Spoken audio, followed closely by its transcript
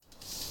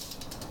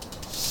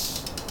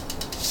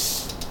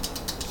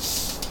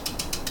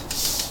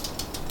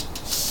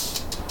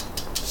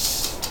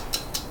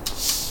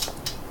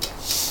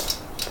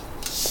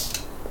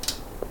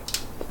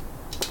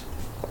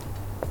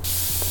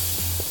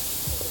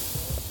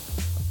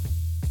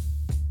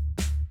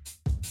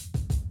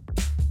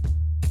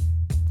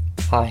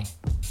Hi,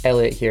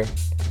 Elliot here,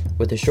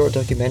 with a short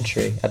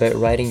documentary about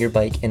riding your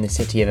bike in the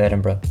city of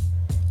Edinburgh.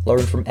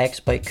 Learn from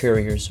ex-bike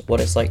couriers what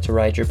it's like to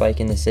ride your bike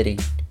in the city.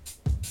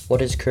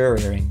 What is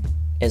couriering?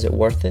 Is it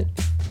worth it?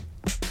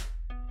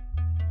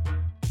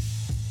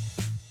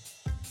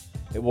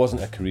 It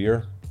wasn't a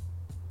career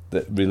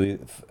that really,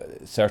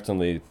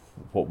 certainly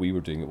what we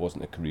were doing, it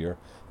wasn't a career.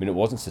 I mean, it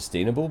wasn't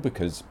sustainable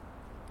because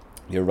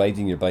you're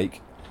riding your bike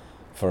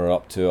for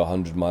up to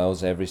 100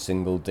 miles every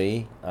single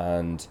day,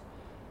 and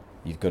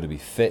you've got to be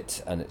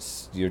fit, and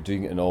you're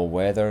doing it in all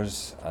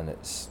weathers, and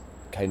it's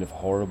kind of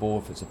horrible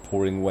if it's a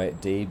pouring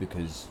wet day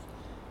because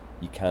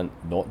you can't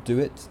not do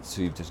it,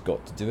 so you've just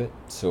got to do it.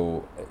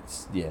 So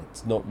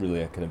it's not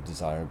really a kind of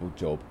desirable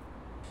job.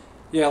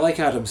 Yeah, like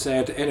Adam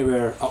said,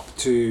 anywhere up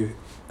to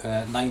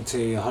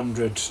 90,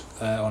 100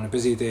 on a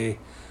busy day.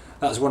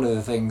 That's one of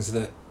the things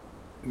that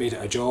made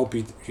it a job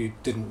you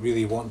didn't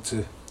really want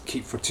to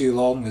keep for too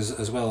long,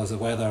 as well as the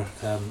weather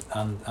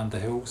and the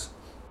hills.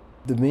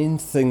 The main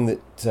thing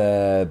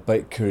that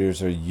bike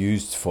couriers are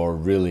used for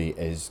really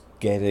is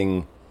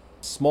getting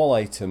small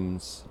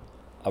items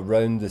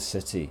around the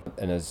city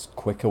in as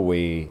quick a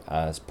way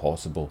as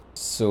possible.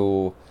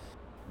 So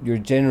you're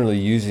generally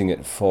using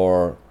it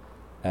for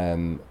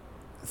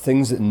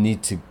things that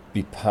need to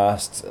be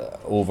passed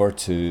over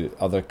to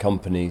other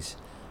companies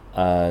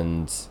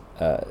and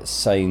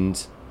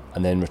signed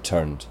and then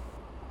returned.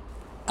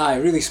 Aye,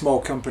 really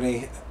small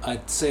company.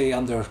 I'd say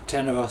under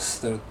 10 of us.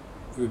 There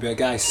would be a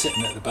guy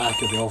sitting at the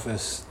back of the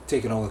office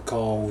taking all the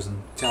calls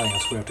and telling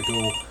us where to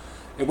go.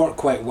 It worked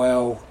quite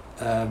well.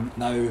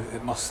 Now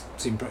it must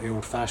seem pretty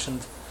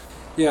old-fashioned.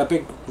 Yeah, a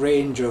big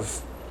range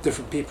of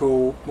different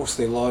people,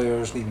 mostly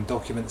lawyers needing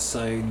documents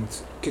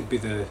signed. Could be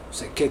the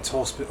Sick Kids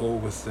Hospital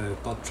with the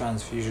blood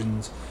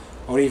transfusions,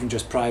 or even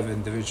just private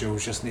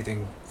individuals just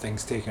needing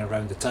things taken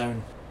around the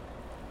town.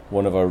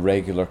 One of our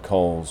regular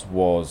calls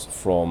was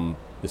from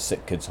the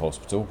Sick Kids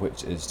Hospital,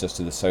 which is just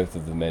to the south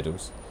of the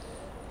Meadows,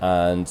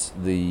 and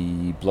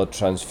the blood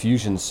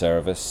transfusion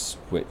service,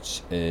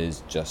 which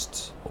is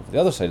just over the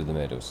other side of the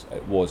Meadows.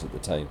 It was at the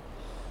time.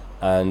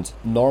 And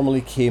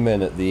normally came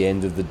in at the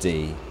end of the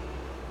day,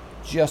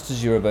 just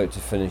as you're about to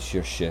finish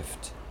your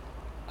shift,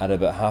 at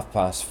about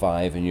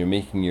 5:30, and you're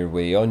making your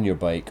way on your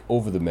bike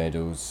over the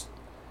Meadows,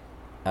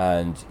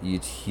 and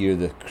you'd hear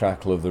the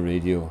crackle of the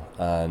radio,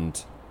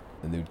 and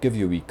they would give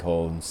you a wee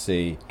call and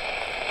say,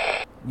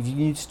 you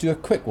need to do a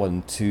quick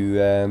one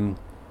to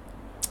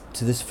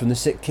this from the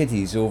Sick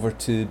Kiddies over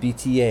to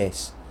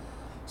BTS.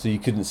 So you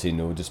couldn't say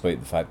no, despite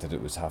the fact that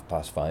it was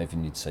 5:30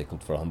 and you'd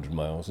cycled for 100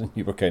 miles and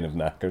you were kind of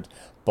knackered,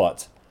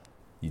 but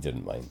you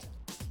didn't mind.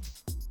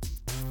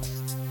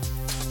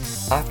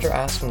 After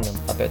asking them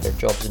about their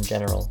jobs in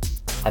general,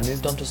 I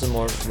moved on to some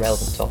more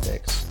relevant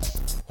topics,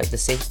 like the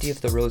safety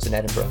of the roads in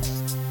Edinburgh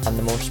and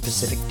the more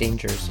specific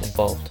dangers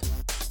involved.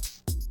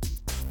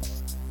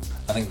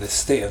 I think the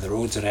state of the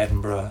roads in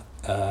Edinburgh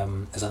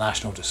is a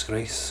national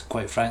disgrace,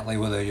 quite frankly,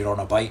 whether you're on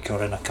a bike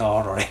or in a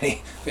car or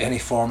any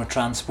form of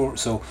transport.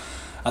 So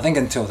I think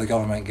until the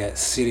government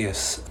gets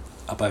serious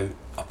about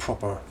a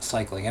proper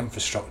cycling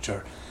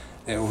infrastructure,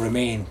 it will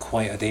remain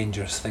quite a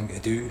dangerous thing to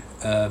do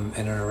in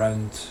and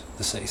around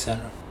the city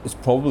centre. It's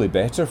probably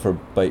better for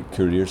bike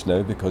couriers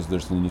now because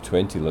there's the new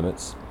 20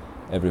 limits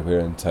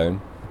everywhere in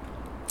town.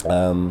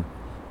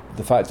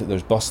 The fact that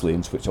there's bus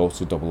lanes which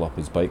also double up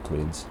as bike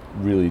lanes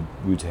really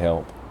would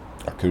help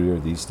a courier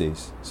these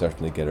days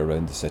certainly get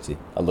around the city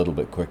a little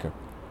bit quicker,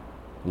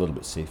 a little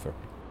bit safer.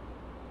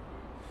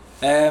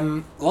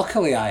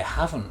 Luckily I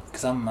haven't,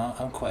 because I'm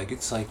quite a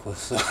good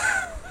cyclist. So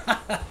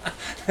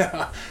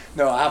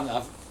no, I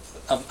haven't.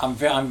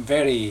 I'm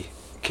very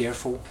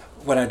careful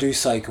when I do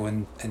cycle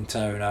in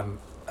town.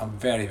 I'm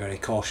very, very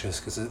cautious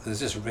because there's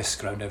just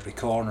risk around every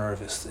corner.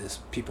 If it's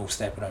people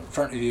stepping out in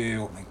front of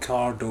you, opening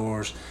car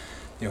doors,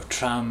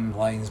 tram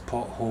lines,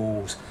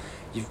 potholes.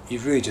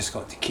 You've really just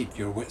got to keep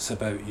your wits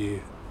about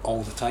you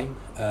all the time.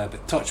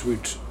 But touch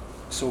wood,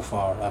 so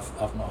far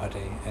I've not had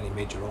any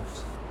major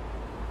offs.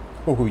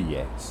 Oh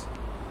yes,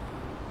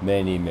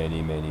 many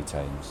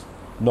times.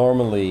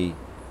 Normally,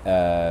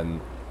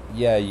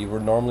 you were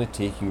normally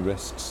taking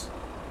risks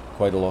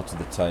quite a lot of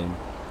the time,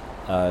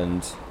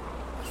 and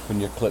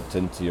when you're clipped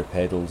into your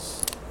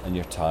pedals and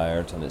you're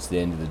tired and it's the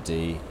end of the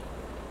day,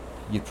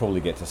 you'd probably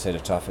get to a set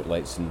of traffic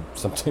lights and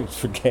sometimes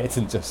forget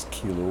and just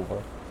keel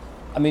over.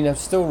 I mean, I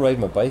still ride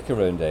my bike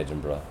around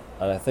Edinburgh,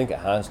 and I think it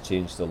has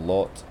changed a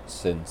lot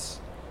since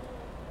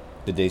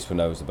the days when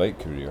I was a bike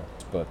courier,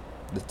 but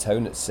the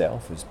town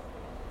itself is,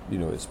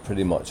 it's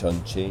pretty much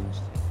unchanged.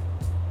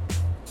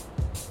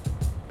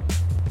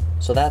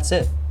 So that's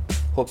it.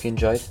 Hope you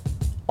enjoyed.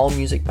 All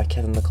music by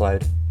Kevin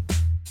MacLeod.